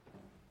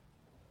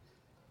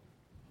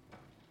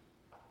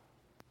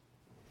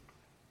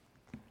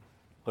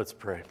Let's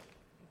pray.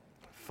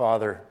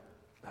 Father,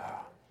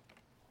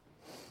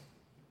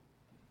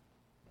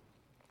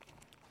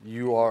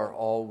 you are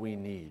all we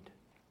need.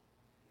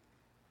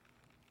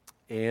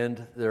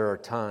 And there are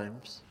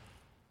times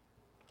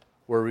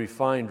where we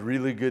find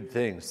really good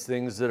things,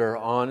 things that are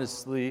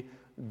honestly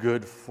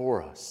good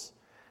for us.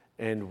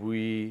 And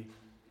we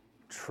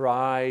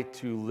try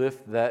to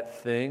lift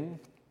that thing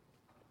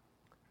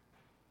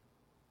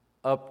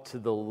up to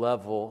the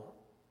level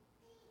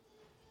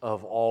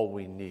of all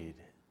we need.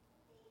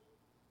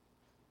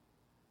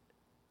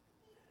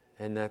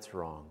 And that's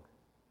wrong.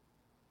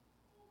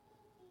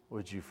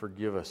 Would you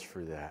forgive us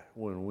for that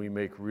when we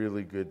make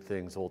really good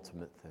things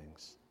ultimate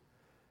things?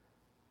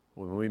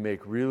 When we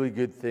make really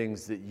good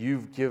things that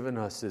you've given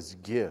us as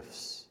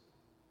gifts,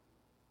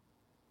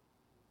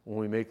 when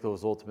we make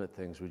those ultimate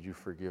things, would you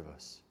forgive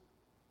us?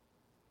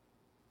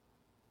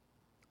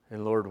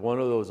 And Lord, one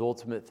of those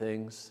ultimate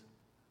things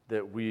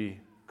that we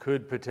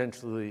could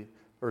potentially,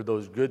 or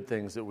those good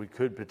things that we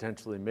could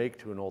potentially make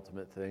to an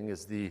ultimate thing,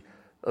 is the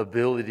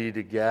ability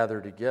to gather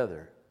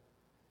together.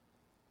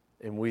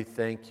 And we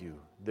thank you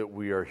that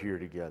we are here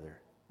together.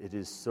 It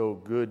is so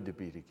good to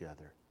be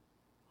together.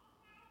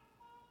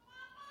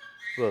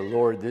 But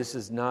Lord, this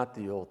is not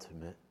the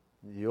ultimate.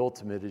 The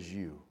ultimate is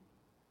you.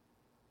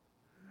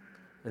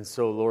 And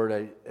so,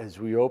 Lord, as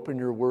we open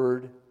your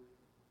word,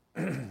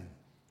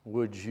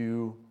 would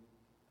you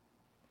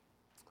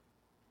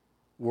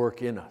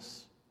work in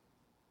us?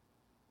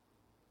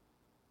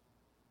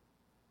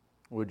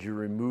 Would you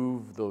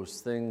remove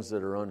those things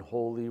that are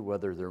unholy,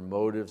 whether they're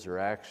motives or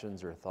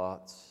actions or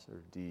thoughts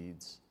or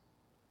deeds?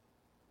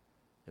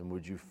 And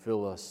would you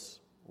fill us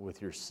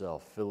with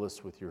yourself, fill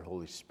us with your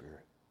Holy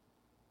Spirit?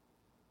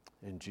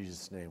 In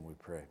Jesus' name we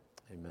pray.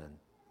 Amen.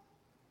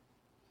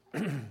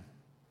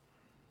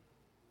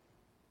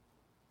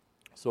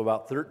 So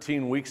about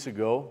 13 weeks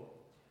ago,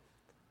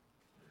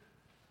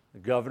 the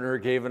governor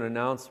gave an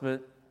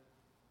announcement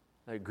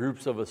that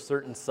groups of a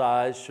certain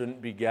size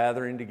shouldn't be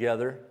gathering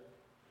together.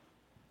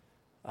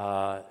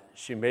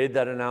 She made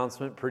that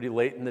announcement pretty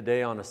late in the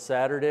day on a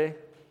Saturday,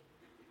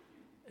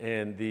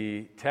 and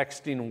the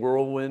texting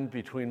whirlwind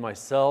between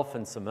myself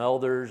and some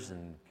elders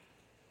and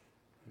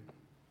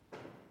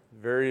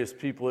various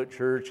people at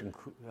church,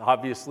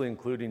 obviously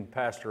including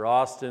Pastor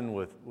Austin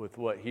with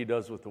what he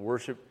does with the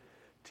worship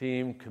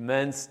team,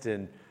 commenced,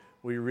 and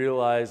we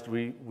realized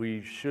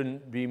we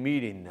shouldn't be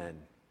meeting then.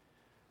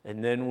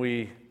 And then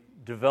we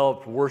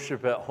developed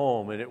worship at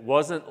home, and it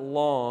wasn't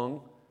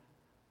long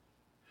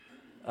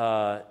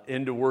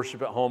into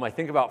worship at home, I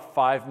think about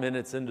 5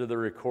 minutes into the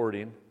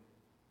recording,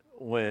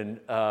 when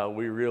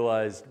we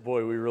realized,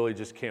 boy, we really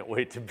just can't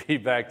wait to be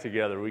back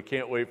together. We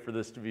can't wait for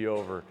this to be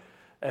over.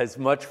 As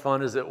much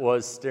fun as it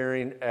was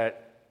staring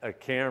at a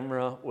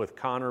camera with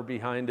Connor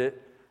behind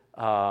it,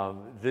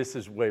 this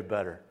is way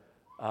better.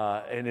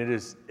 And it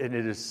is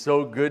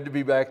so good to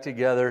be back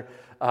together.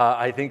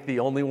 I think the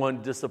only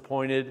one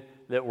disappointed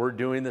that we're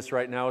doing this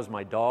right now is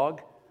my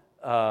dog,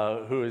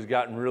 who has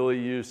gotten really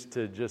used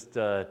to just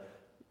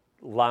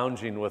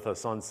lounging with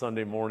us on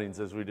Sunday mornings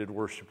as we did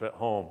worship at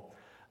home.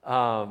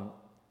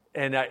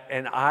 And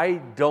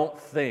I don't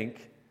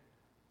think,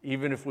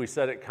 even if we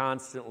said it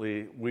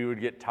constantly, we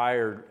would get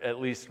tired, at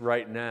least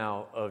right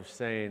now, of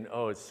saying,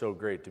 oh, it's so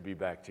great to be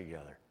back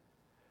together.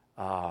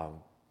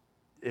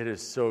 It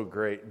is so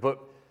great.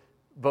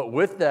 But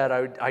with that,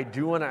 I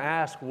do want to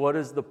ask, what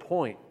is the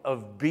point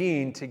of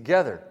being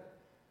together?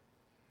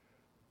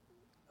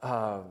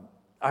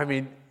 I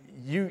mean,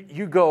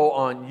 you go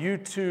on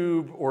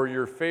YouTube or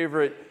your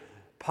favorite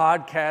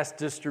podcast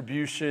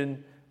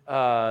distribution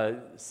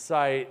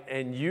site,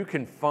 and you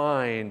can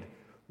find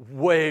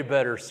way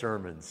better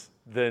sermons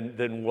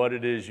than what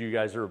it is you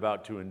guys are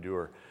about to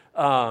endure.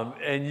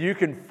 And you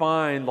can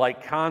find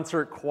like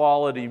concert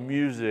quality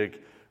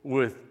music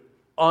with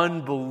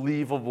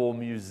unbelievable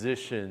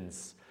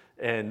musicians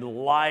and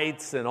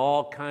lights and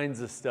all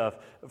kinds of stuff.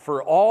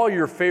 For all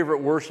your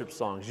favorite worship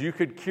songs, you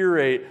could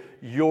curate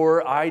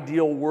your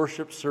ideal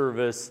worship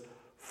service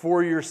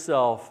for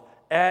yourself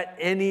at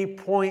any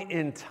point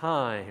in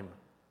time,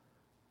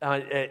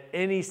 at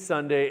any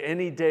Sunday,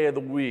 any day of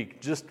the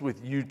week, just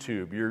with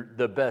YouTube.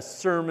 The best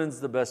sermons,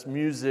 the best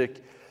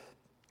music.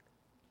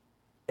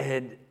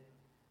 And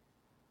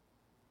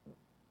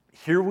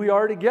here we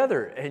are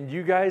together, and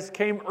you guys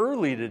came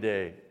early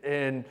today,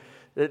 and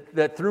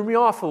that threw me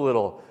off a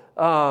little.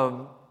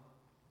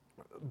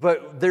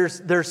 But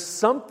there's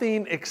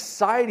something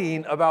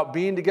exciting about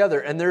being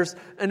together, and there's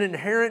an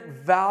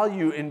inherent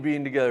value in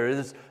being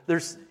together.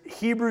 There's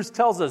Hebrews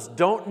tells us,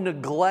 don't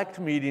neglect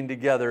meeting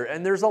together,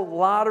 and there's a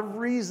lot of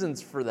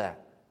reasons for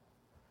that.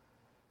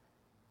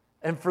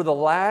 And for the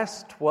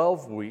last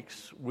 12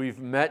 weeks, we've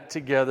met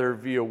together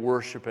via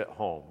worship at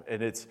home,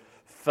 and it's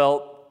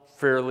felt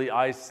fairly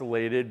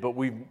isolated, but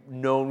we've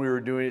known we were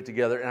doing it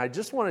together. And I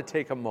just want to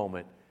take a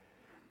moment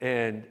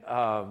and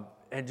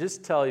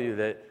just tell you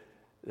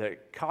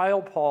that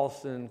Kyle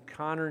Paulson,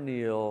 Connor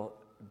Neal,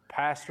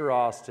 Pastor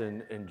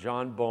Austin, and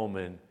John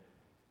Bowman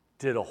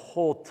did a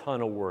whole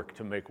ton of work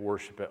to make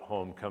worship at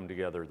home come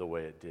together the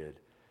way it did.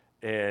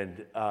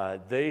 and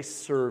they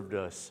served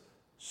us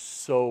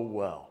so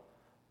well.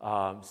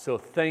 So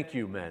thank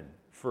you, men,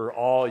 for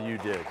all you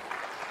did.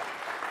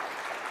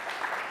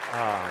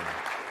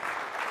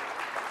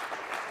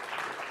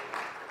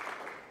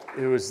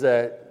 It was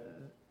that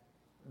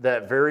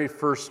very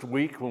first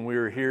week when we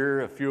were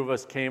here, a few of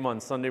us came on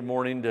Sunday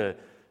morning to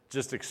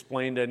just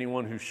explain to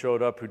anyone who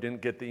showed up who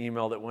didn't get the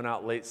email that went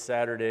out late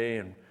Saturday,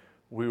 and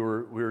we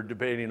were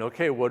debating,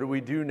 okay, what do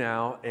we do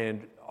now?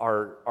 And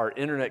our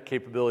internet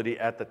capability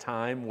at the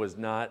time was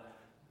not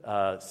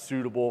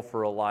suitable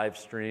for a live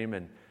stream,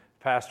 and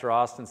Pastor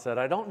Austin said,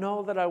 I don't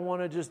know that I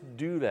want to just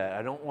do that.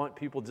 I don't want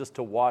people just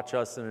to watch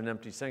us in an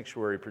empty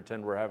sanctuary,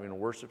 pretend we're having a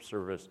worship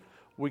service.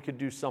 We could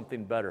do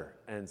something better.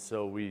 And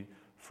so we,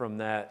 from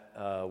that,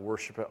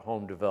 Worship at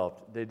Home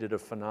developed. They did a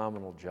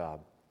phenomenal job.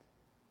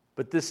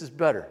 But this is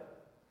better.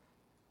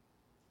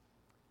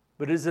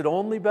 But is it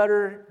only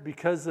better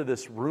because of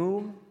this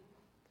room?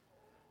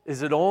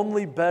 Is it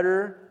only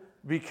better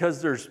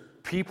because there's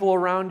people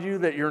around you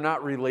that you're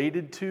not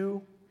related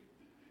to?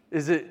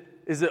 Is it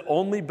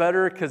only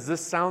better because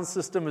this sound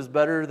system is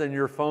better than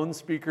your phone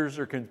speakers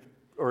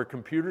or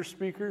computer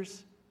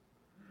speakers?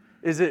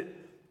 Is it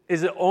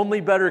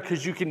only better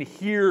because you can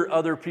hear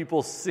other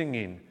people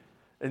singing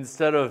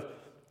instead of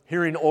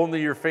hearing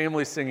only your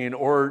family singing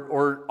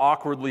or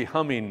awkwardly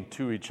humming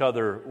to each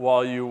other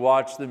while you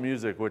watch the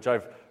music, which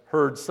I've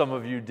heard some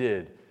of you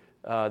did.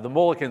 The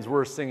Mullicans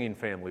were a singing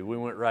family. We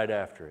went right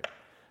after it.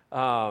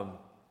 I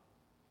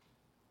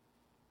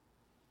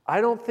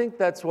don't think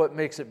that's what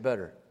makes it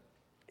better.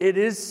 It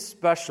is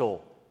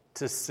special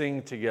to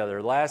sing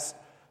together. Last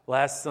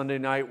Sunday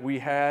night, we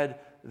had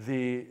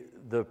the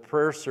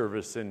prayer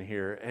service in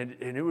here, and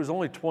it was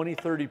only 20,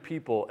 30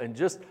 people, and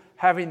just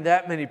having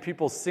that many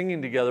people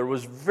singing together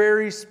was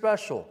very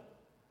special.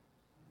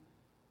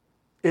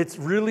 It's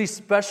really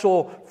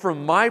special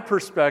from my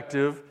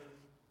perspective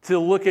to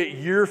look at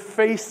your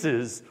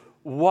faces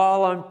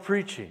while I'm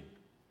preaching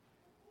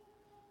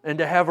and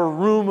to have a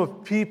room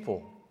of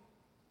people.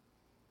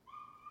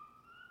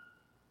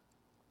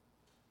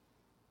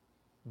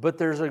 But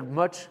there's a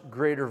much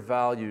greater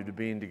value to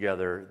being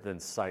together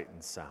than sight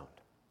and sound.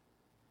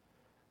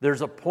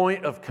 There's a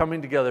point of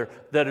coming together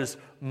that is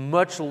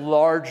much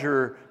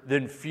larger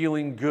than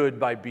feeling good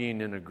by being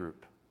in a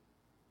group.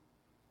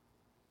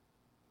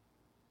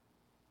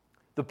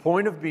 The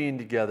point of being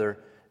together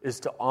is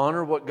to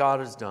honor what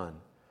God has done,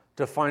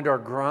 to find our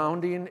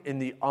grounding in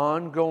the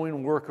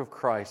ongoing work of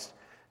Christ,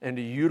 and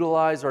to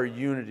utilize our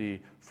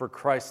unity for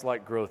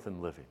Christ-like growth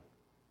and living.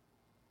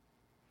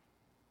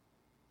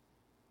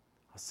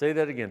 I'll say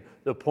that again.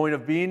 The point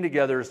of being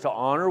together is to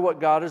honor what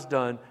God has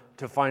done,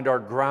 to find our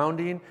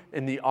grounding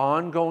in the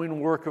ongoing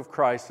work of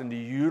Christ, and to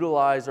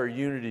utilize our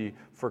unity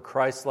for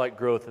Christ-like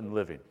growth and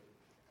living.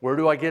 Where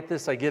do I get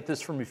this? I get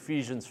this from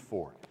Ephesians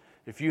 4.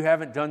 If you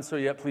haven't done so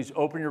yet, please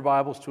open your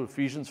Bibles to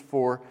Ephesians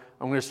 4.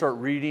 I'm going to start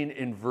reading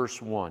in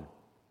verse 1.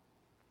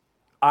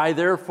 I,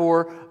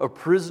 therefore, a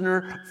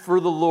prisoner for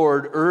the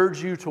Lord,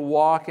 urge you to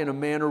walk in a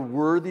manner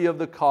worthy of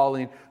the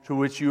calling to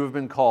which you have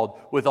been called,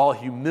 with all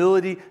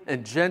humility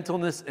and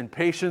gentleness and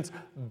patience,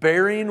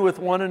 bearing with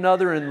one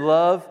another in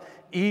love,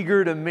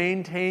 eager to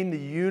maintain the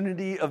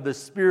unity of the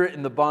Spirit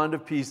in the bond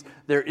of peace.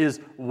 There is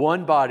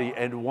one body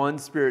and one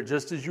Spirit,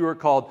 just as you are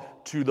called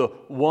to the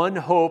one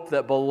hope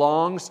that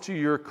belongs to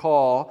your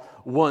call,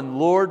 one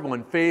Lord,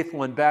 one faith,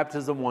 one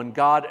baptism, one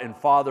God and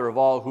Father of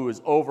all, who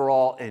is over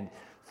all and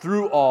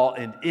through all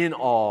and in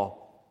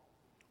all.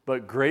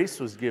 But grace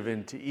was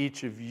given to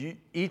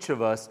each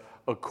of us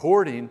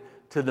according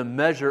to the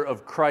measure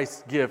of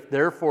Christ's gift.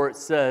 Therefore it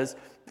says,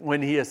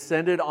 when he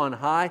ascended on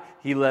high,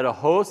 he led a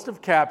host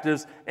of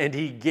captives and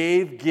he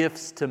gave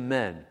gifts to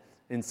men.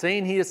 In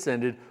saying he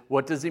ascended,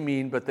 what does he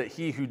mean but that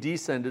he who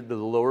descended to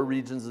the lower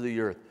regions of the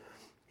earth?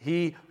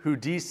 He who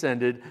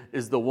descended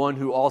is the one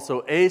who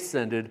also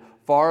ascended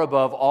far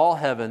above all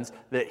heavens,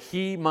 that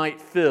he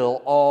might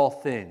fill all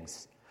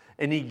things.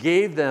 And he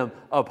gave them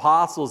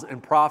apostles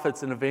and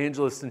prophets and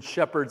evangelists and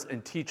shepherds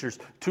and teachers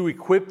to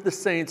equip the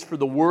saints for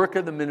the work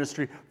of the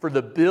ministry, for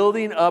the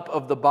building up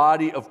of the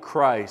body of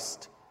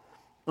Christ,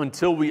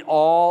 until we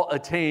all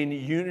attain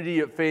unity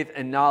of faith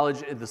and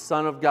knowledge in the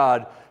Son of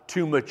God,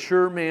 to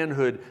mature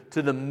manhood,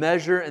 to the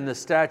measure and the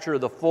stature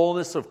of the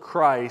fullness of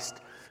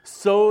Christ,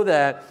 so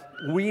that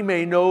we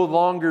may no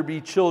longer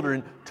be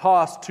children,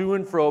 tossed to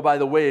and fro by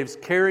the waves,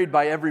 carried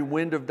by every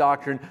wind of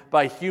doctrine,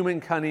 by human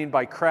cunning,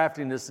 by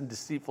craftiness and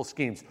deceitful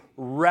schemes.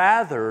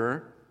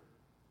 Rather,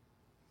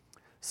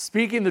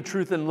 speaking the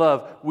truth in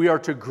love, we are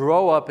to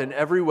grow up in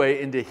every way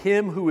into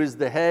Him who is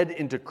the head,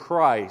 into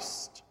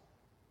Christ,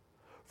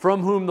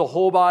 from whom the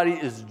whole body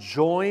is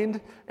joined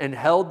and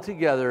held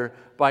together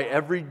by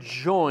every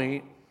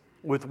joint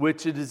with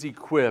which it is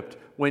equipped.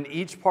 When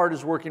each part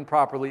is working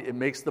properly, it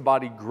makes the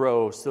body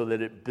grow so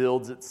that it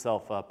builds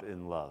itself up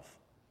in love.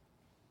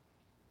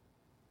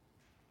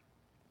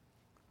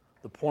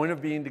 The point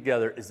of being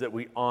together is that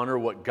we honor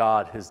what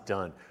God has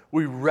done.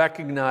 We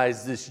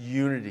recognize this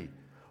unity.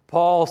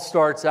 Paul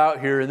starts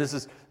out here, and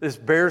this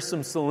bears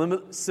some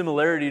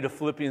similarity to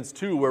Philippians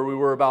 2, where we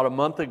were about a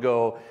month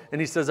ago. And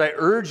he says, I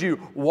urge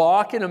you,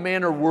 walk in a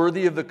manner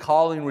worthy of the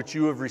calling which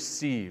you have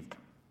received.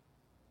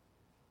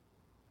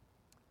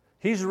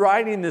 He's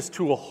writing this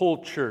to a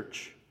whole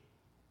church.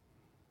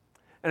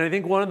 And I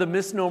think one of the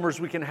misnomers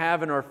we can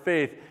have in our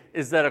faith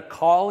is that a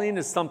calling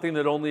is something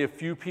that only a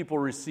few people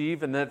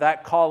receive, and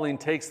that calling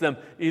takes them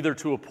either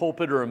to a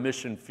pulpit or a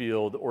mission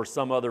field or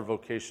some other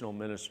vocational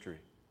ministry.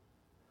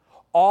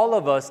 All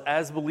of us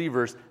as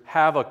believers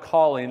have a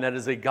calling that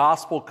is a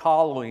gospel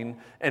calling,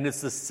 and it's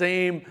the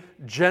same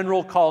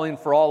general calling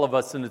for all of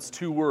us, and it's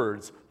two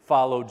words: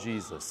 follow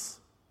Jesus.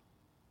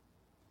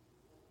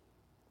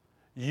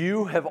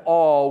 We have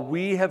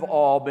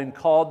all been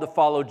called to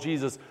follow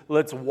Jesus.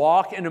 Let's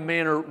walk in a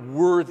manner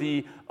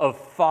worthy of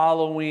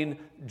following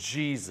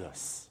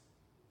Jesus.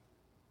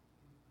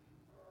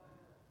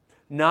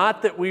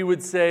 Not that we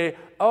would say,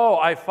 oh,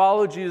 I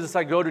follow Jesus,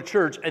 I go to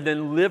church, and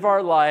then live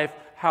our life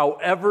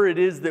however it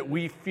is that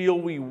we feel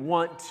we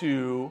want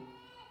to,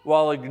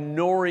 while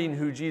ignoring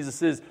who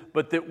Jesus is,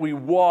 but that we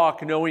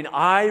walk knowing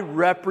I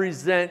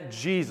represent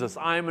Jesus.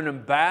 I'm an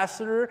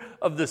ambassador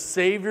of the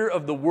Savior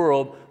of the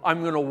world.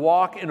 I'm going to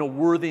walk in a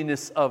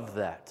worthiness of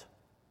that.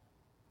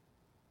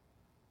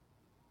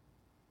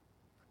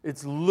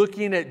 It's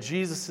looking at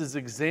Jesus'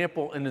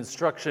 example and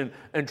instruction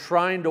and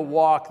trying to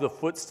walk the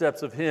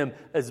footsteps of Him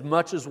as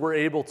much as we're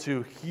able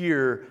to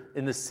here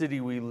in the city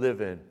we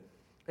live in.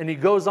 And he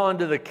goes on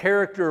to the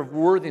character of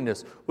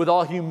worthiness, with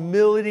all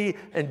humility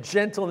and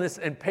gentleness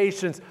and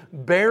patience,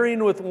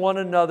 bearing with one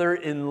another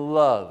in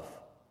love.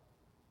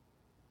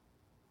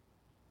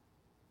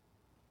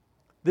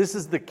 This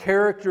is the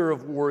character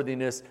of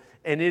worthiness,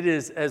 and it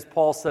is, as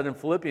Paul said in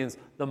Philippians,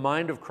 the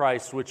mind of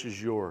Christ which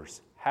is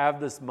yours.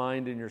 Have this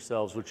mind in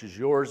yourselves, which is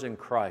yours in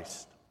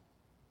Christ.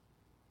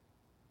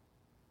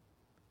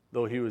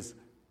 Though he was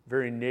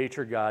very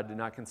nature God, did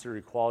not consider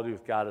equality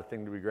with God a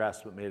thing to be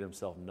grasped, but made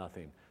himself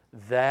nothing.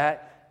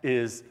 That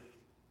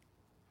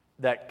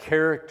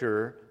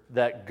character,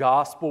 that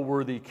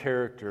gospel-worthy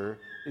character,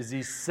 is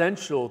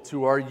essential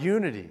to our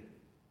unity.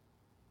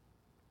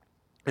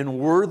 And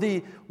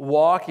worthy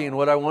walking,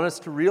 what I want us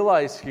to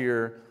realize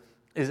here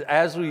is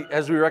as we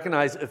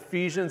recognize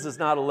Ephesians is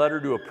not a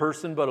letter to a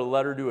person, but a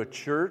letter to a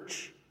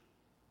church,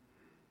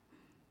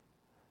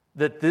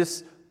 that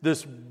this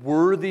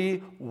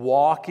worthy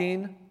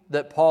walking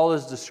that Paul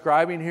is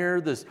describing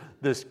here, this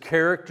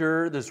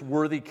character, this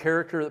worthy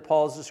character that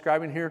Paul is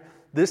describing here,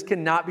 this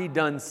cannot be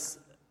done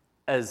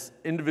as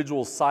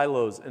individual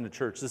silos in the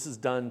church. This is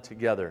done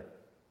together.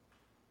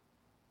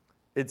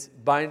 It's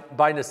by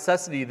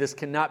necessity, this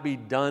cannot be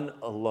done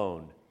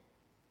alone.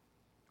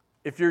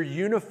 If you're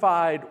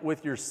unified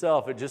with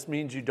yourself, it just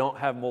means you don't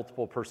have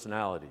multiple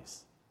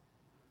personalities.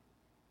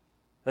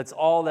 That's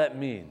all that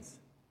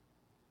means.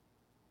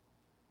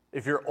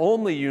 If you're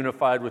only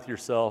unified with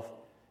yourself,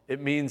 it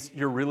means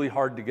you're really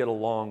hard to get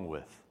along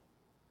with.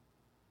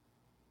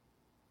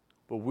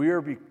 But we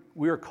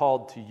are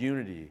called to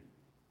unity,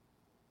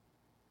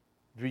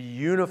 to be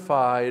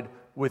unified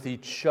with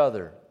each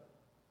other.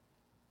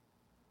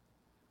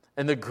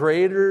 And the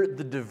greater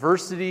the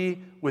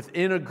diversity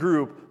within a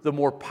group, the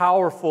more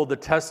powerful the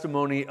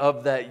testimony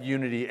of that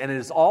unity. And it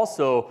is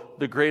also,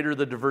 the greater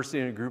the diversity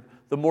in a group,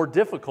 the more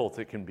difficult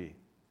it can be.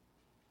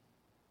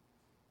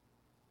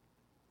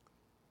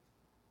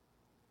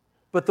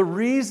 But the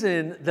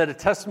reason that a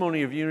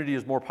testimony of unity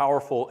is more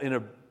powerful in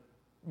a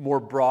more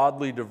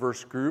broadly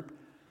diverse group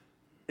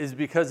is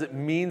because it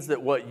means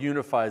that what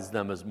unifies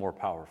them is more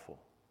powerful.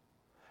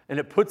 And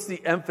it puts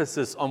the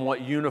emphasis on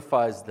what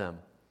unifies them.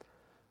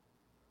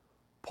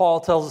 Paul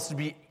tells us to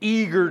be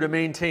eager to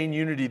maintain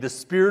unity, the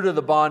spirit of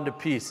the bond of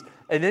peace.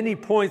 And then he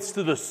points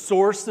to the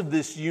source of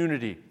this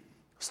unity.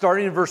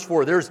 Starting in verse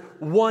 4, there's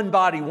one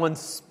body, one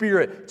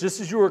spirit, just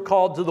as you were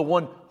called to the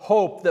one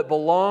hope that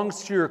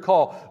belongs to your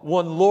call.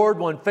 One Lord,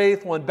 one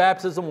faith, one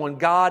baptism, one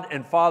God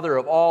and Father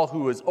of all,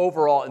 who is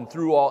over all and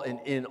through all and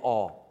in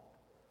all.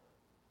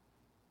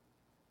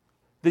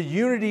 The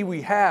unity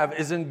we have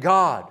is in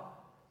God.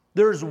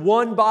 There's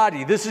one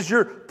body. This is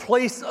your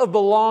place of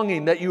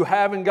belonging that you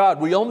have in God.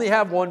 We only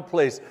have one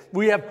place.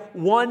 We have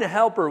one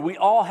helper. We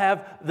all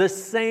have the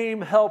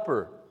same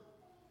helper.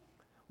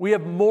 We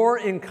have more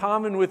in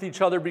common with each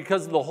other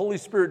because of the Holy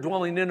Spirit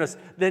dwelling in us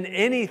than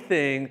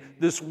anything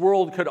this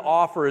world could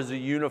offer as a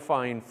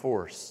unifying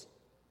force.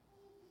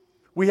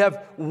 We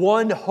have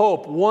one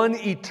hope, one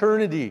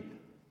eternity,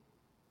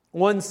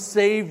 one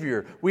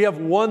Savior. We have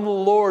one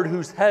Lord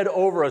who's head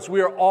over us.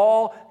 We are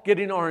all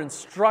getting our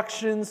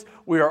instructions.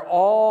 We are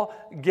all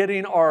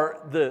getting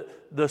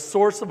the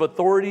source of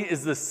authority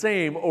is the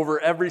same over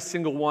every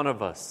single one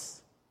of us.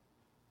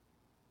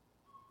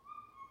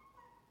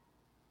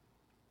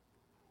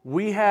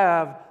 We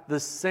have the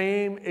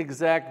same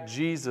exact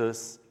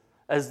Jesus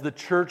as the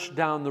church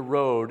down the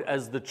road,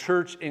 as the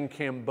church in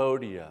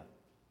Cambodia.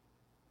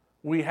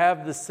 We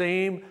have the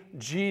same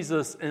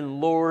Jesus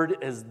and Lord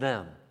as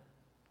them.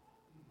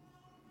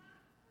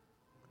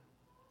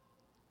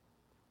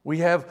 We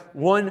have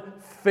one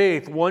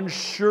faith, one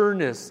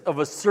sureness of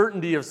a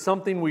certainty of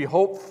something we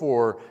hope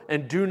for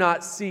and do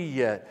not see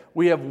yet.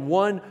 We have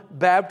one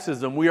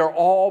baptism. We are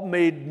all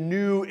made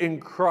new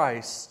in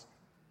Christ.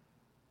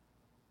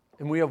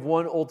 And we have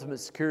one ultimate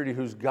security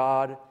who's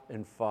God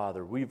and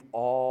Father. We've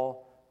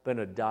all been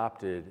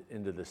adopted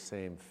into the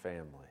same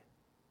family.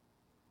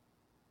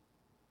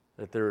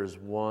 That there is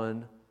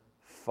one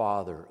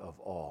Father of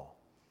all.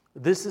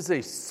 This is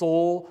a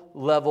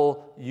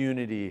soul-level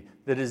unity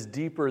that is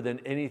deeper than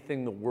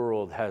anything the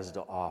world has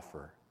to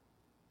offer.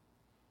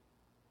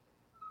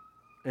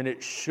 And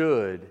it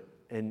should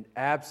and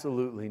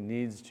absolutely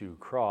needs to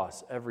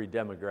cross every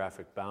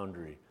demographic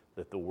boundary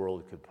that the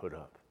world could put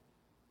up.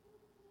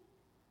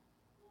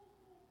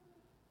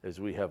 As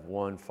we have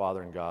one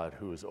Father and God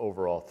who is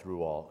over all,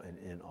 through all, and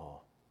in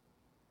all.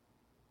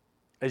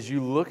 As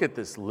you look at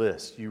this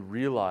list, you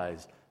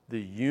realize the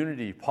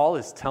unity. Paul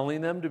is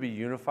telling them to be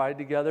unified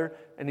together,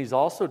 and he's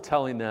also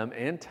telling them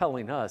and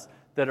telling us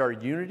that our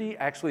unity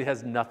actually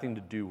has nothing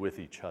to do with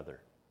each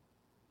other.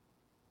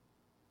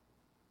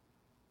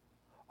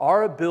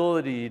 Our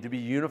ability to be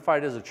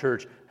unified as a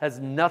church has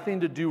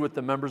nothing to do with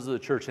the members of the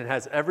church and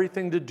has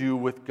everything to do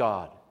with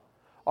God.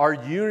 Our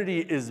unity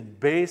is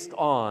based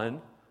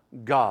on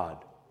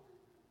God.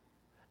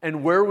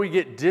 And where we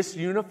get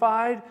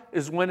disunified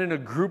is when in a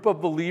group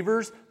of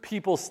believers,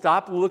 people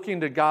stop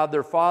looking to God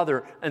their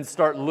Father and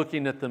start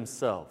looking at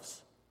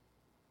themselves.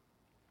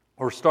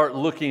 Or start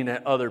looking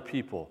at other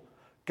people.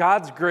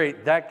 God's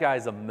great, that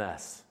guy's a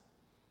mess.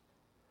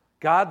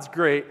 God's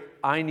great,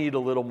 I need a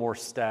little more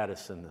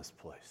status in this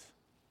place.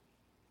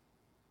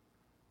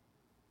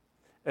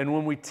 And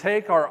when we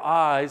take our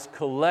eyes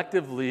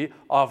collectively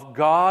off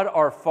God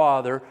our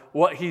Father,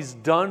 what He's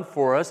done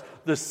for us,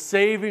 the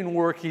saving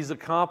work He's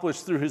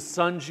accomplished through His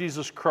Son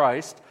Jesus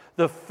Christ,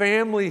 the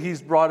family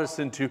He's brought us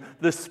into,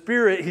 the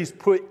Spirit He's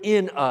put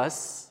in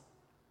us,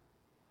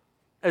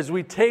 as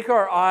we take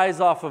our eyes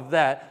off of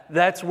that,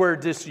 that's where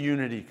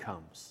disunity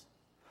comes.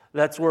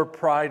 That's where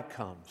pride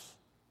comes.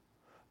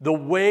 The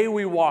way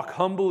we walk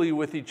humbly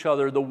with each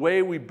other, the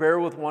way we bear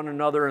with one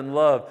another in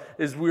love,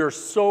 is we are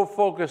so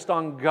focused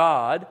on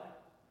God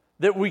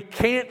that we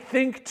can't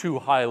think too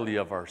highly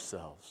of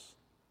ourselves.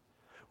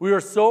 We are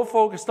so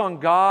focused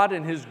on God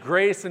and His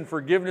grace and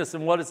forgiveness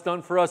and what it's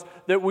done for us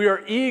that we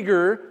are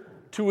eager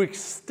to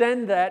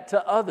extend that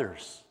to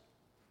others.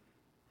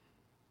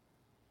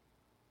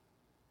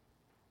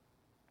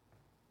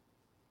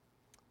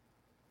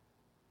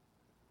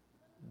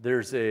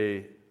 There's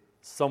a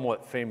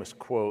somewhat famous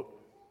quote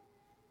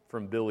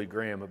from Billy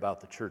Graham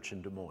about the church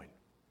in Des Moines.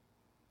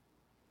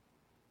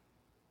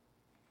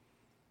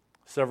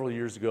 Several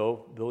years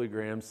ago, Billy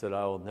Graham said,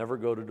 "I will never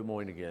go to Des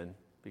Moines again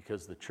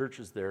because the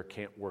churches there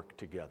can't work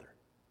together."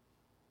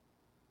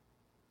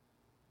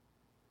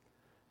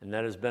 And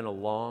that has been a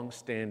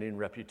long-standing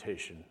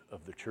reputation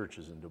of the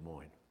churches in Des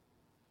Moines.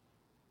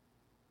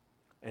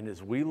 And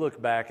as we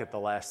look back at the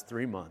last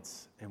 3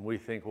 months and we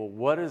think, well,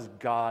 what has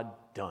God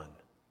done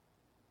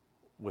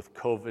with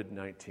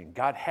COVID-19?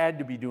 God had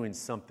to be doing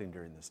something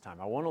during this time.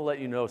 I want to let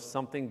you know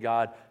something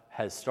God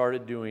has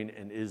started doing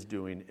and is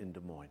doing in Des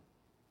Moines.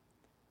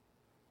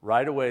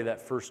 Right away, that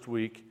first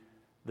week,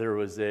 there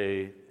was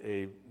a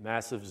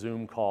massive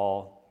Zoom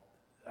call.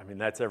 I mean,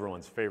 that's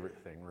everyone's favorite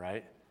thing,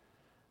 right?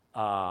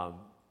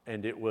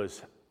 And it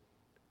was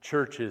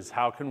churches,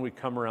 how can we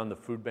come around the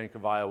Food Bank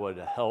of Iowa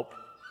to help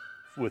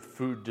with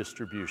food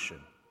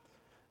distribution?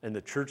 And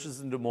the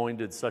churches in Des Moines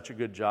did such a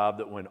good job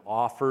that when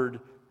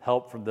offered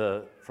help from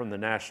the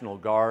National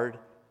Guard,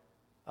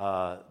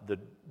 the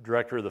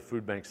director of the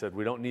food bank said,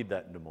 "We don't need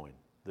that in Des Moines.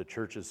 The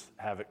churches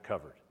have it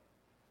covered."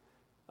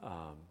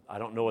 I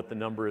don't know what the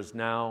number is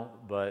now,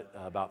 but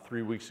about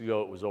 3 weeks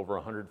ago, it was over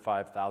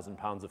 105,000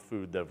 pounds of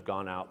food that have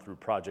gone out through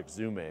Project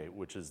Zume,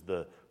 which is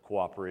the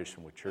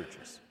cooperation with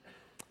churches.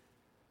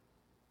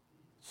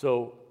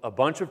 So a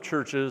bunch of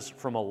churches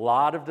from a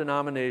lot of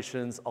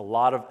denominations, a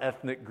lot of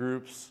ethnic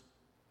groups,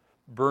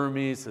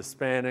 Burmese,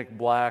 Hispanic,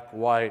 Black,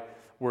 white,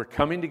 were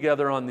coming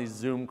together on these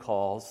Zoom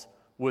calls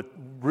with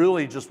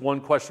really just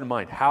one question in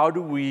mind. How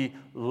do we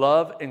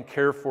love and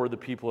care for the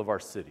people of our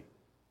city?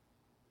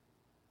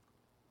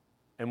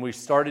 And we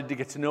started to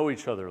get to know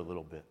each other a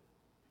little bit.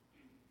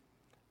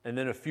 And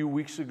then a few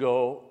weeks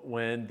ago,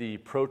 when the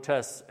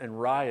protests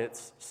and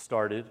riots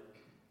started,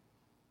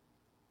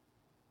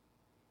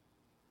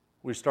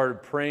 we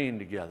started praying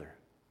together.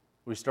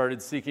 We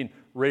started seeking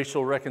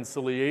racial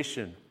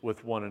reconciliation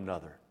with one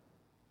another.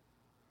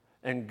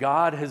 And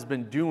God has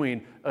been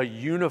doing a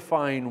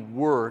unifying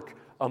work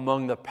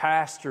among the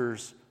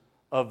pastors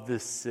of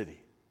this city.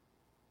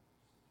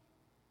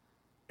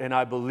 And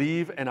I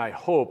believe and I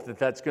hope that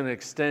that's going to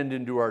extend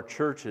into our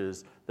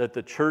churches, that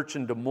the church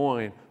in Des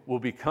Moines will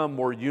become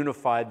more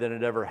unified than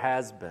it ever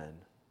has been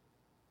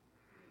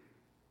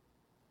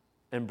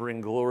and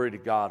bring glory to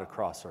God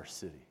across our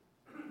city.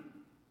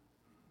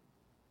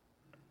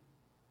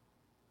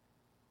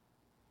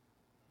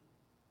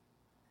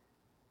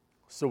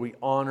 So we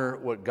honor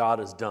what God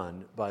has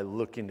done by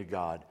looking to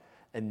God.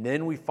 And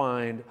then we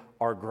find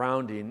our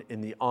grounding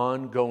in the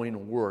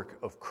ongoing work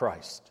of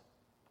Christ.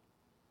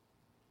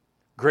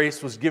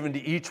 Grace was given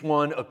to each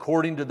one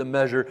according to the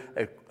measure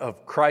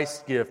of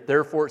Christ's gift.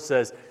 Therefore, it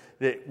says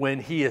that when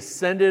he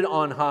ascended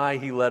on high,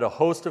 he led a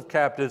host of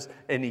captives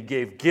and he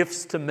gave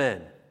gifts to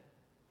men.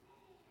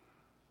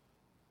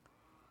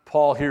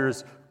 Paul here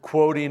is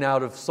quoting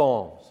out of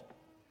Psalms.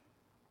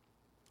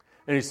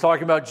 And he's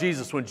talking about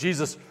Jesus. When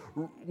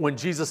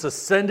Jesus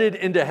ascended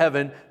into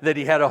heaven, that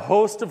he had a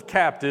host of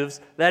captives.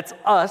 That's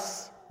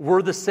us.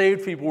 We're the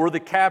saved people. We're the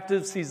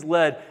captives he's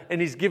led. And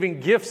he's giving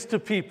gifts to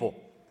people.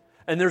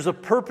 And there's a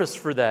purpose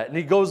for that. And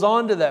he goes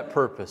on to that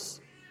purpose.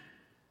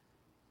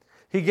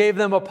 He gave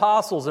them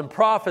apostles and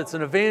prophets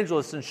and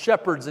evangelists and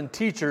shepherds and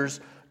teachers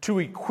to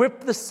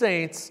equip the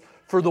saints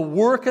for the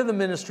work of the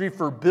ministry,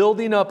 for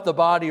building up the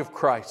body of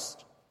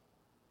Christ.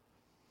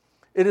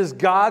 It is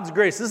God's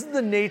grace. This is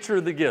the nature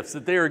of the gifts,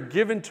 that they are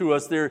given to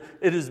us. It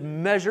is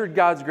measured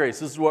God's grace.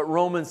 This is what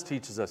Romans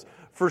teaches us.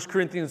 1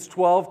 Corinthians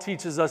 12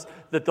 teaches us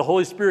that the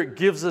Holy Spirit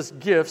gives us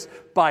gifts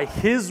by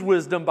His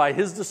wisdom, by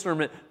His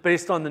discernment,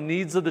 based on the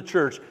needs of the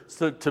church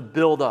to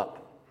build up.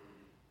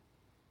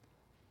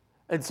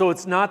 And so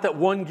it's not that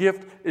one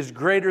gift is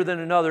greater than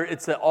another.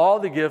 It's that all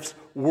the gifts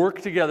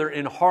work together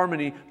in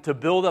harmony to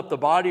build up the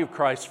body of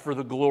Christ for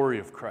the glory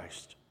of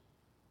Christ.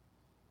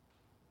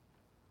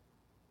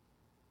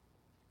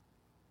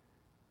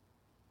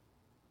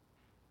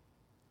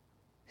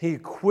 He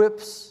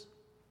equips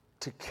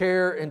to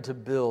care and to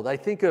build. I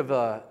think of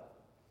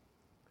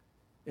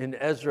in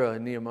Ezra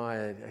and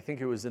Nehemiah, I think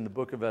it was in the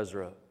book of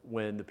Ezra,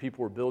 when the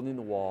people were building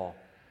the wall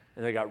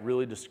and they got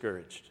really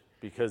discouraged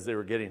because they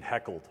were getting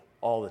heckled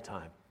all the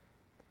time.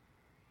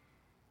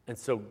 And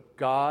so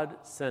God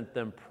sent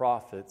them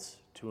prophets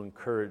to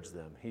encourage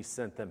them. He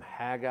sent them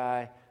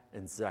Haggai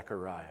and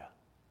Zechariah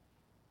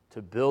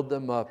to build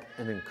them up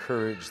and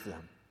encourage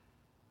them.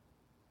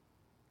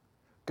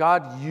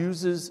 God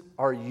uses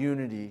our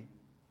unity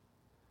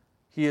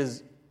He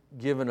has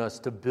given us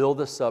to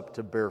build us up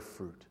to bear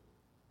fruit.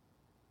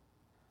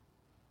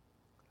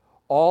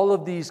 All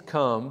of these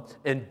come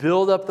and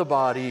build up the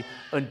body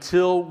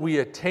until we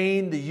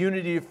attain the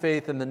unity of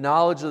faith and the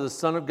knowledge of the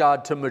Son of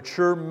God to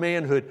mature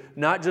manhood.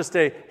 Not just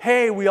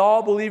hey, we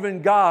all believe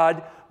in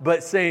God,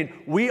 but saying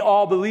we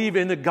all believe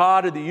in the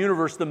God of the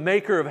universe, the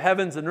maker of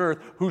heavens and earth,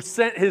 who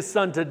sent His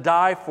Son to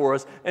die for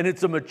us. And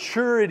it's a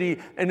maturity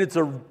and it's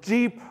a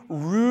deep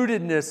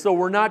rootedness. So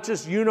we're not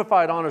just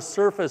unified on a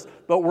surface,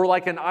 but we're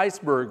like an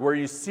iceberg where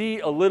you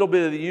see a little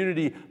bit of the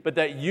unity, but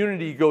that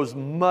unity goes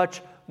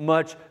much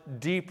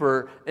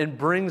deeper and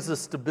brings the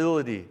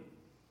stability.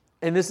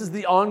 And this is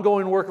the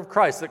ongoing work of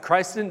Christ, that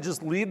Christ didn't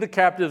just lead the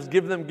captives,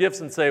 give them gifts,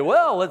 and say,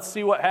 well, let's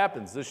see what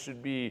happens. This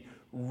should be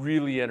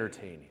really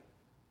entertaining.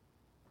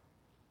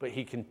 But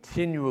He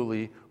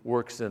continually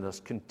works in us,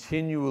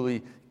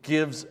 continually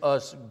gives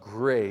us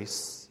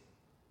grace,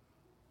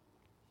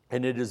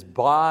 and it is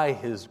by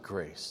His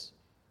grace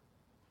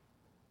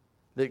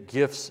that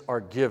gifts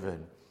are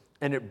given.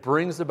 And it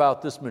brings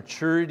about this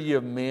maturity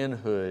of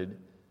manhood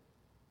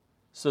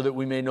so that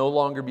we may no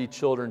longer be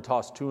children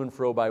tossed to and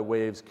fro by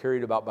waves,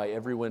 carried about by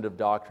every wind of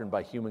doctrine,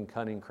 by human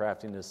cunning,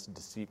 craftiness,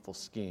 deceitful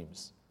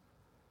schemes.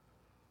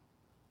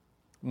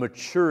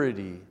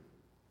 Maturity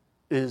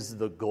is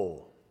the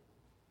goal.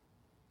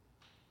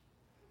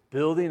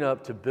 Building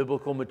up to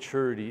biblical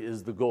maturity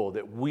is the goal,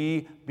 that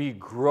we be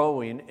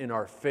growing in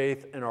our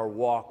faith and our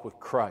walk with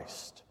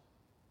Christ.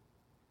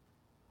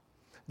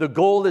 The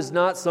goal is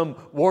not some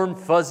warm,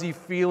 fuzzy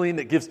feeling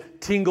that gives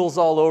tingles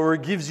all over,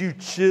 gives you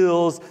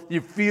chills, you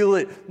feel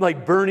it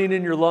like burning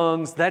in your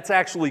lungs. That's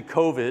actually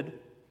COVID.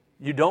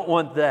 You don't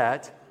want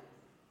that.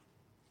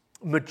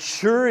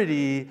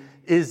 Maturity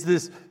is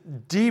this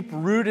deep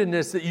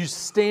rootedness that you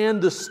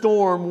stand the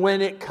storm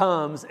when it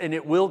comes, and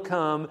it will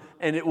come,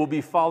 and it will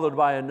be followed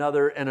by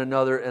another and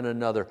another and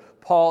another.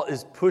 Paul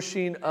is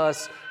pushing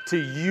us to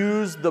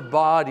use the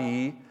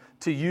body,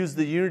 to use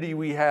the unity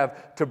we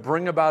have to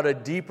bring about a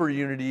deeper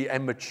unity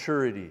and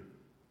maturity.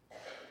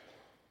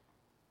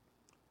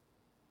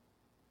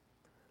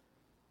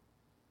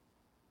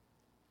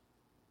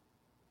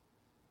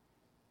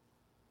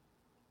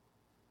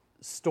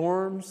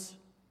 Storms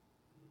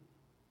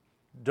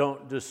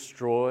don't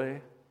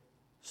destroy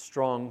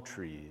strong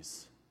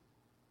trees.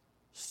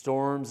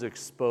 Storms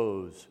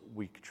expose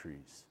weak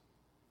trees.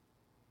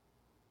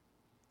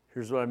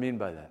 Here's what I mean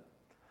by that.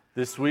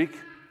 This week,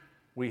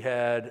 we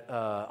had,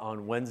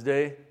 on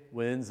Wednesday,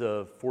 winds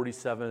of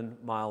 47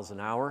 miles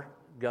an hour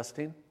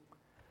gusting.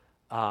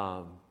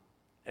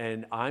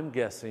 And I'm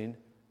guessing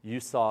you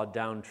saw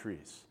downed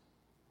trees.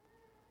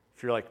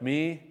 If you're like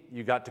me,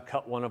 you got to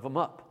cut one of them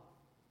up.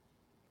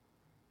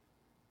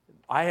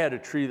 I had a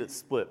tree that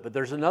split, but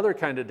there's another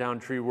kind of down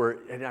tree where,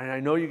 and I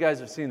know you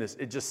guys have seen this,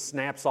 it just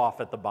snaps off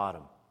at the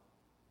bottom.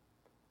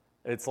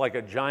 It's like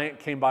a giant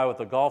came by with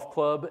a golf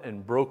club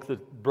and broke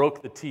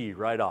the T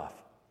right off.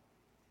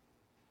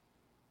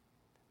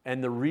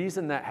 And the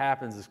reason that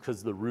happens is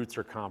because the roots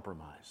are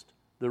compromised.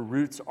 The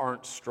roots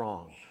aren't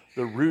strong.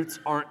 The roots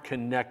aren't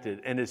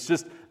connected. And it's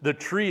just, the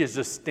tree is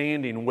just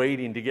standing,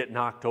 waiting to get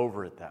knocked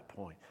over at that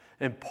point.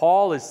 And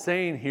Paul is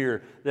saying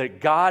here that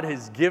God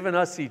has given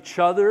us each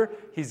other.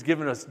 He's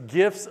given us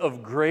gifts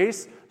of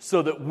grace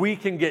so that we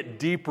can get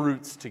deep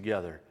roots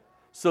together.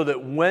 So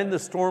that when the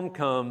storm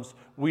comes,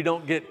 we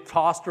don't get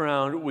tossed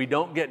around, we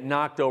don't get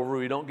knocked over,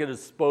 we don't get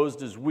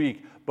exposed as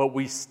weak, but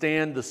we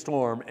stand the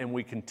storm and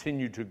we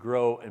continue to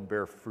grow and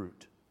bear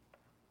fruit.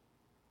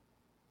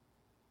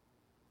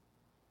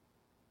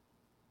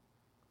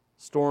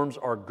 Storms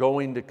are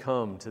going to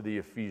come to the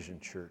Ephesian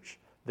church.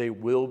 They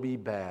will be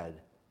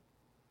bad,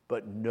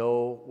 but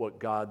know what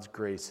God's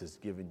grace has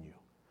given you.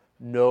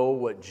 Know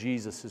what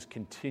Jesus is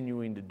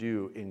continuing to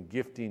do in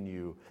gifting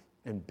you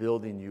and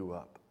building you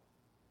up.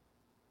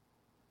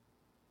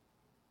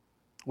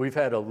 We've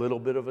had a little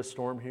bit of a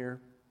storm here.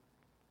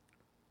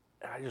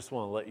 I just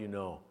want to let you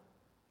know,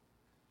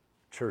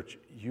 church,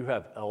 you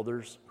have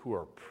elders who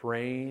are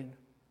praying,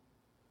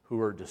 who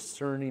are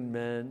discerning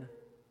men,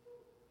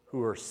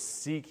 who are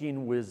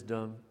seeking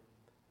wisdom,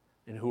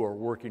 and who are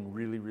working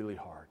really, really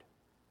hard.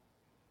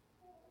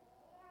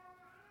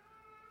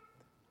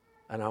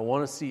 And I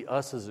want to see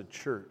us as a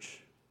church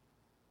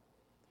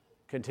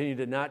continue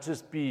to not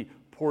just be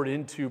poured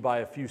into by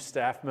a few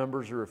staff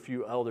members or a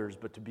few elders,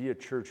 but to be a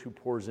church who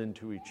pours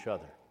into each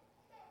other,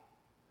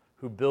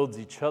 who builds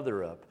each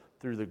other up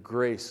through the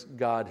grace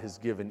God has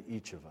given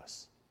each of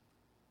us.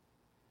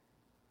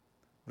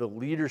 The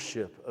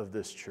leadership of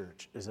this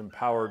church is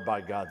empowered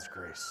by God's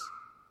grace.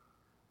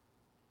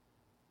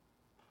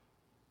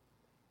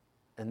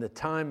 And the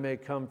time may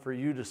come for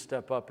you to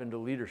step up into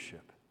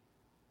leadership,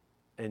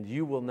 and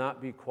you will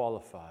not be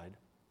qualified.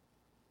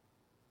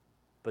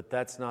 But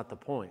that's not the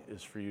point,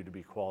 is for you to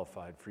be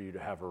qualified, for you to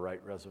have a right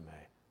resume,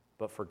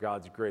 but for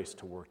God's grace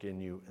to work in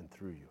you and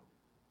through you.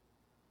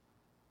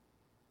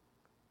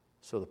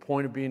 So the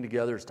point of being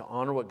together is to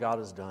honor what God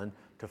has done,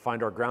 to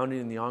find our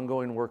grounding in the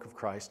ongoing work of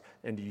Christ,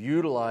 and to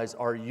utilize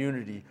our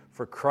unity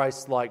for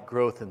Christ-like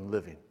growth and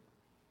living.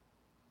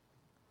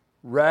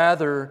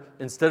 Rather,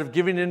 instead of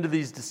giving into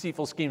these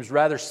deceitful schemes,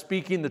 rather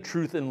speaking the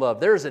truth in love.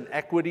 There is an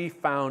equity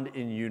found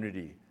in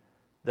unity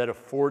that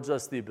affords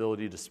us the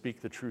ability to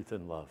speak the truth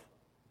in love.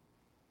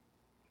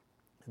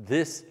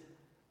 This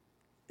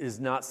is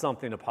not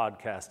something a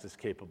podcast is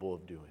capable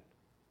of doing.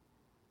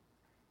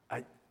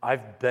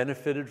 I've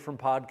benefited from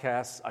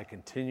podcasts. I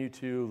continue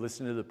to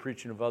listen to the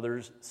preaching of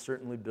others. It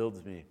certainly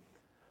builds me.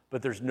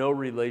 But there's no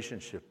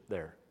relationship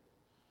there.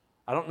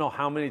 I don't know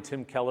how many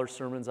Tim Keller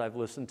sermons I've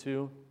listened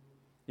to.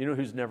 You know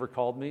who's never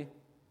called me?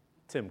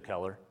 Tim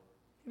Keller.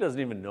 He doesn't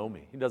even know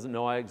me. He doesn't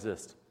know I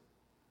exist.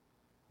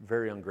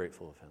 Very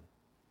ungrateful of him.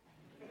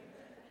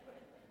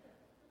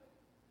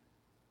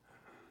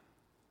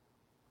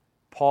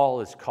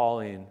 Paul is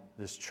calling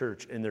this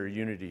church in their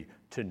unity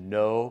to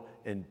know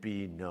and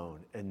be known.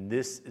 And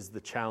this is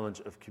the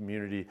challenge of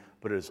community,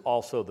 but it is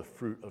also the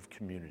fruit of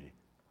community.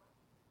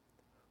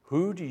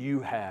 Who do you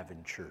have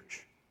in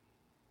church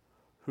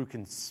who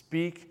can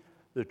speak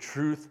the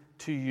truth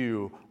to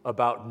you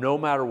about no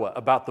matter what,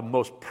 about the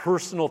most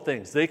personal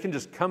things? They can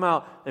just come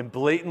out and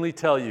blatantly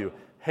tell you,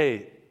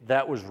 hey,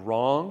 that was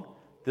wrong.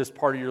 This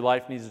part of your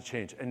life needs to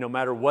change. And no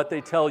matter what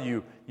they tell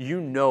you, you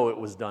know it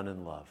was done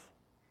in love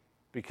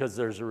because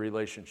there's a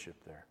relationship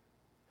there.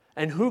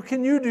 And who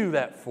can you do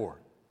that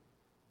for?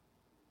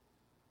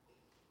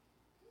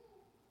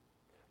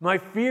 My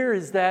fear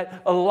is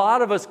that a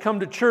lot of us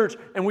come to church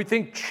and we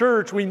think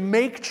church, we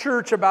make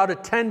church about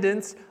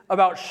attendance,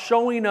 about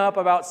showing up,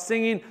 about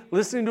singing,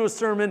 listening to a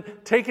sermon,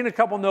 taking a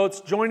couple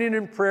notes, joining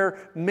in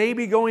prayer,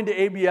 maybe going to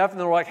ABF, and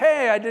they're like,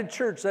 hey, I did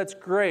church, that's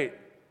great.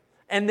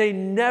 And they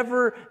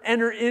never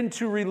enter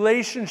into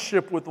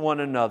relationship with one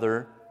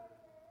another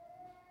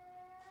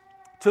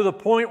to the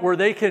point where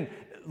they can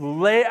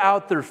lay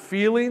out their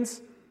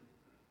feelings.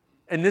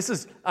 And this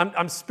is,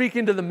 I'm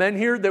speaking to the men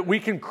here, that we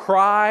can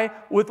cry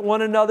with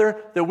one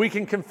another, that we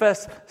can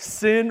confess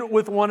sin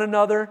with one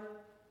another.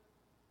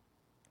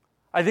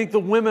 I think the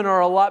women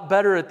are a lot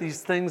better at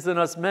these things than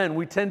us men.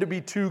 We tend to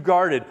be too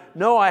guarded.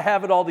 No, I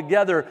have it all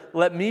together.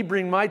 Let me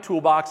bring my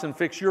toolbox and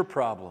fix your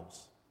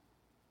problems.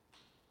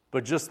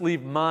 But just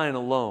leave mine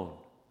alone.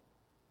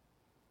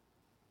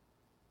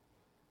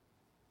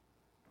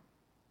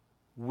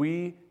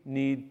 We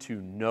need to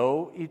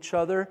know each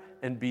other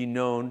and be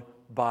known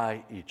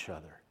by each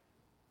other.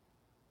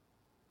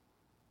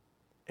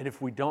 And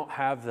if we don't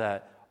have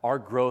that, our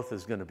growth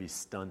is going to be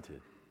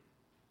stunted.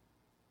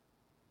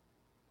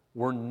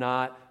 We're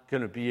not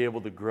going to be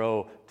able to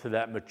grow to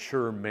that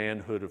mature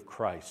manhood of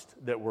Christ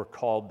that we're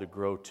called to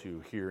grow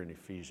to here in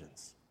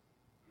Ephesians.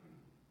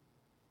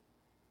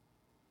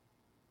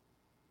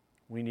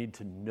 We need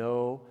to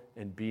know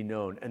and be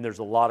known. And there's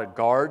a lot of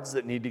guards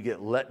that need to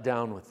get let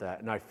down with that.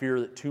 And I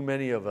fear that too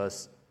many of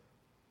us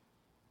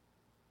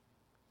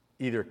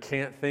either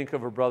can't think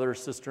of a brother or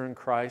sister in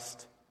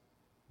Christ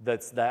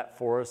that's that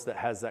for us, that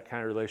has that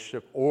kind of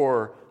relationship,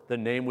 or the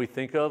name we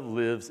think of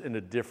lives in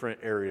a different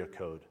area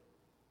code.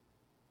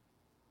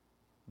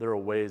 They're a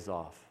ways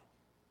off.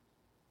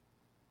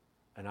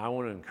 And I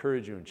want to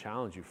encourage you and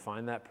challenge you,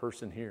 find that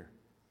person here.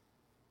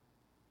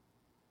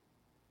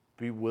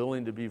 Be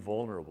willing to be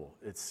vulnerable.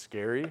 It's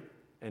scary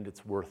and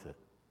it's worth it.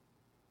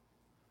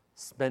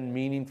 Spend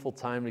meaningful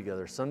time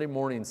together. Sunday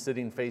morning,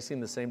 sitting facing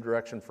the same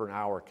direction for an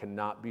hour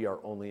cannot be our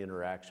only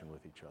interaction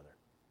with each other.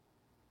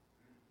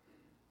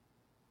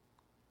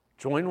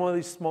 Join one of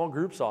these small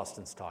groups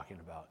Austin's talking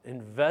about.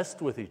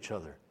 Invest with each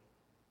other.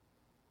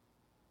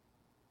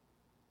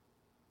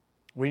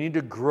 We need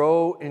to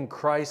grow in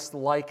Christ's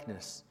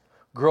likeness.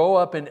 Grow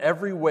up in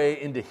every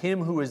way into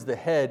Him who is the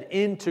head,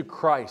 into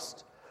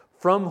Christ,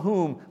 from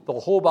whom the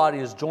whole body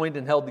is joined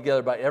and held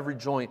together by every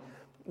joint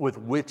with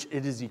which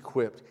it is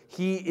equipped.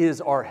 He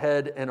is our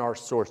head and our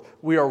source.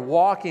 We are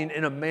walking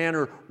in a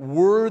manner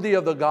worthy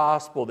of the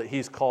gospel that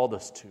He's called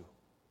us to.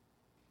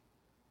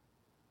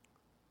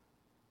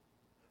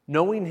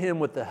 Knowing Him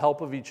with the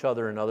help of each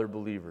other and other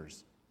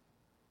believers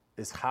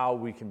is how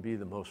we can be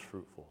the most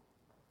fruitful.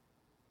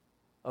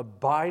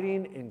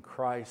 Abiding in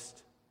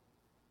Christ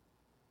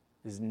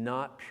is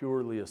not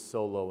purely a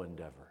solo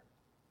endeavor.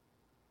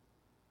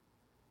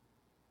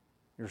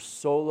 Your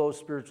solo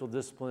spiritual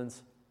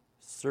disciplines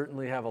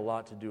certainly have a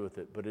lot to do with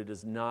it, but it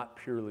is not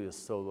purely a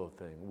solo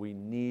thing. We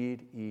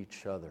need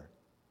each other.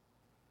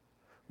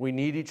 We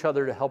need each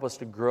other to help us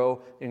to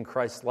grow in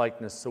Christ's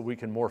likeness so we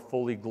can more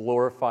fully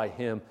glorify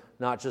Him,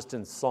 not just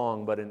in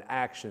song, but in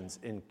actions,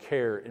 in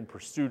care, in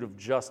pursuit of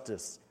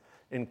justice,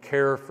 in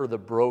care for the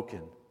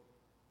broken.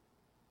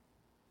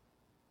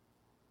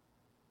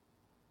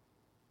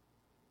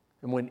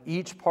 And when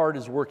each part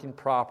is working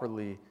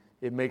properly,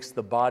 it makes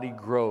the body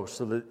grow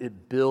so that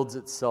it builds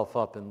itself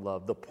up in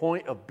love. The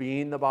point of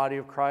being the body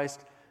of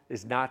Christ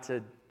is not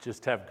to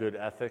just have good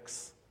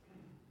ethics,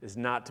 is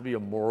not to be a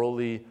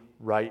morally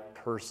right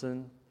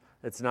person.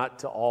 It's not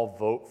to all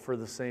vote for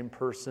the same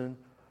person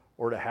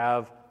or to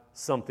have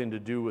something to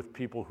do with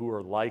people who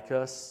are like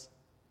us.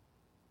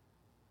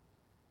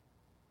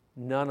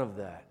 None of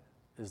that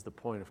is the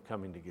point of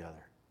coming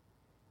together.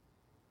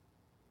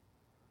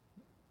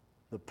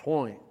 The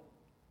point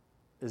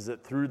is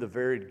that through the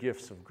varied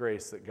gifts of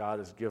grace that God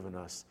has given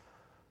us,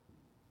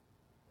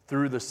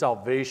 through the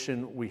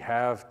salvation we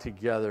have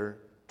together,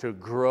 to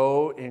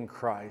grow in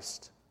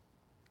Christ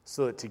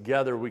so that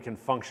together we can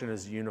function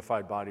as a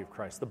unified body of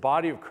Christ. The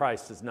body of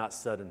Christ is not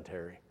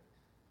sedentary.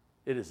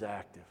 It is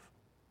active.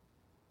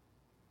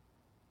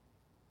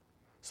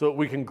 So that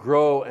we can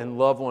grow and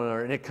love one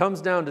another. And it comes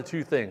down to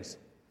two things.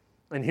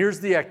 And here's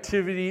the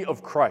activity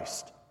of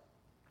Christ.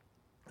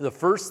 The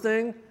first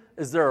thing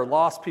is there are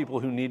lost people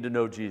who need to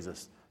know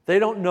Jesus. They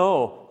don't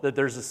know that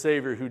there's a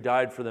Savior who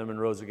died for them and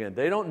rose again.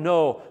 They don't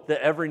know that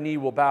every knee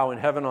will bow in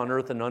heaven, on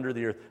earth, and under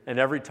the earth, and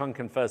every tongue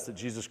confess that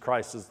Jesus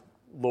Christ is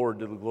Lord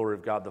to the glory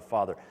of God the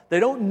Father.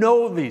 They don't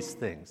know these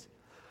things.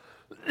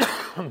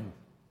 And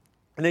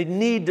they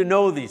need to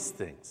know these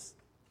things.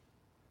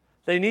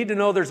 They need to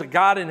know there's a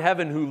God in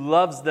heaven who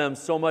loves them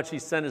so much He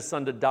sent His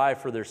Son to die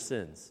for their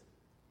sins.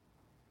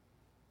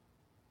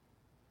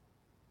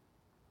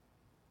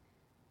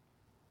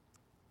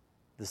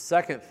 The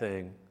second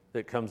thing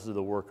that comes to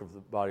the work of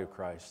the body of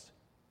Christ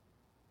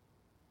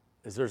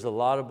is there's a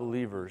lot of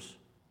believers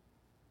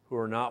who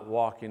are not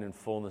walking in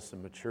fullness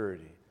and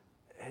maturity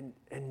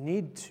and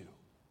need to.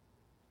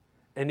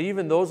 And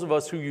even those of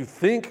us who you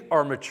think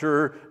are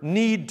mature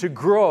need to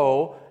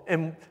grow,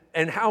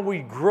 and how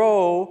we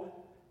grow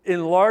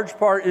in large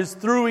part is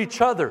through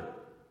each other.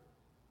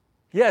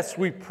 Yes,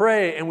 we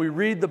pray and we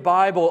read the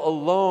Bible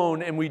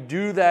alone, and we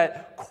do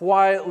that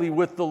quietly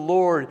with the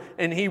Lord,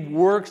 and He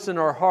works in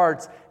our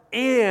hearts.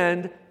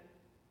 And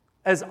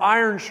as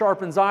iron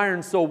sharpens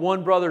iron, so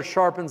one brother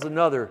sharpens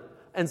another.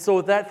 And so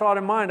with that thought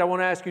in mind, I want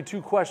to ask you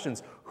two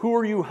questions. Who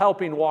are you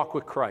helping walk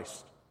with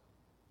Christ?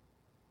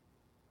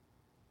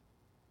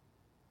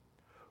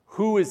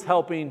 Who is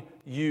helping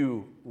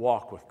you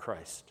walk with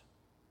Christ?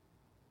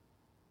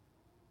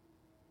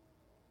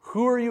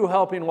 Who are you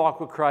helping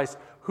walk with Christ?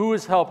 Who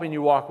is helping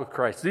you walk with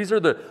Christ? These are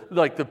the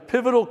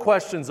pivotal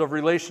questions of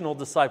relational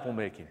disciple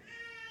making.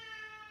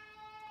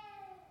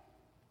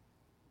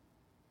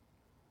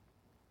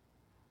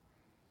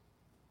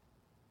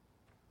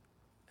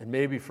 And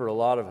maybe for a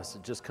lot of us,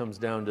 it just comes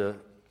down to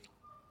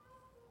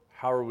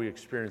how are we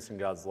experiencing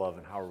God's love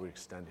and how are we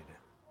extending it?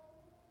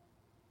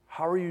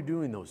 How are you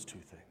doing those two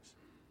things?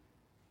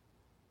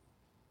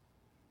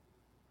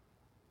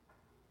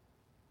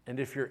 And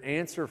if your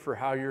answer for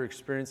how you're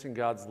experiencing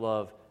God's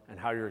love and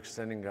how you're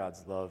extending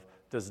God's love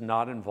does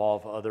not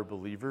involve other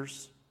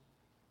believers,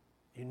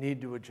 you need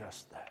to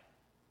adjust that.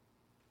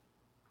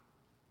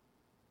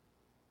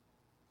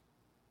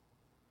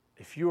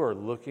 If you are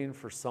looking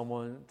for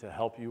someone to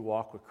help you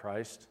walk with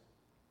Christ,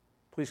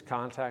 please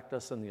contact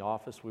us in the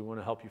office. We want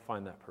to help you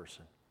find that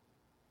person.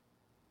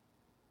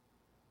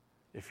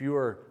 If you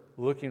are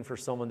looking for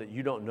someone that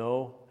you don't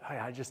know, hey,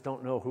 I just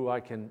don't know who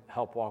I can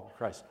help walk with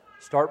Christ,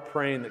 start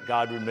praying that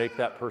God would make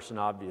that person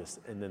obvious,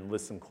 and then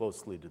listen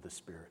closely to the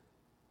Spirit.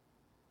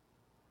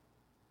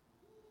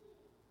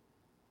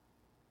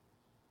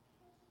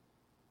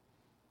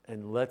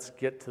 And let's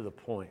get to the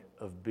point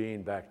of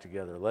being back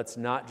together. Let's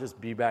not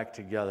just be back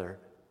together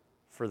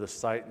for the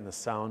sight and the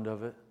sound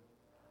of it,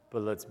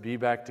 but let's be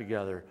back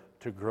together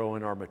to grow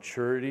in our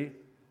maturity,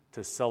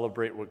 to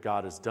celebrate what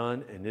God has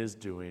done and is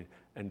doing,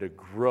 and to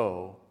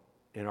grow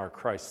in our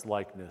Christ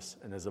likeness,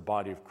 and as a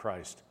body of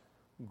Christ,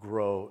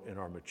 grow in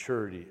our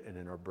maturity and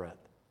in our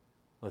breadth.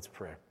 Let's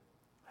pray.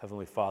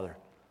 Heavenly Father,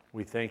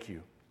 we thank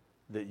you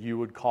that you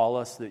would call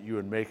us, that you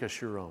would make us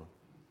your own,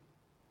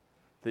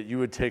 that you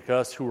would take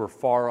us who are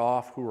far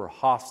off, who are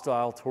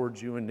hostile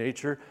towards you in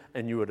nature,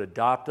 and you would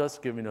adopt us,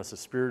 giving us a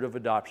spirit of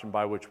adoption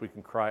by which we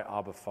can cry,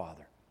 Abba,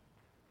 Father.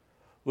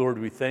 Lord,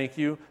 we thank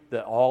you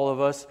that all of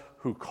us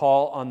who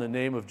call on the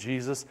name of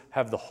Jesus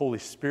have the Holy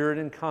Spirit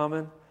in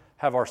common,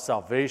 have our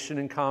salvation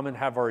in common,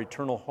 have our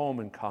eternal home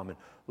in common.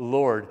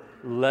 Lord,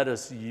 let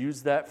us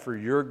use that for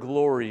your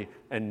glory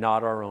and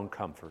not our own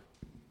comfort.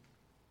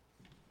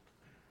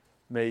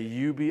 May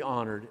you be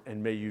honored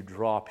and may you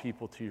draw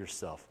people to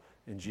yourself.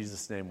 In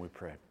Jesus' name we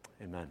pray.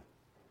 Amen.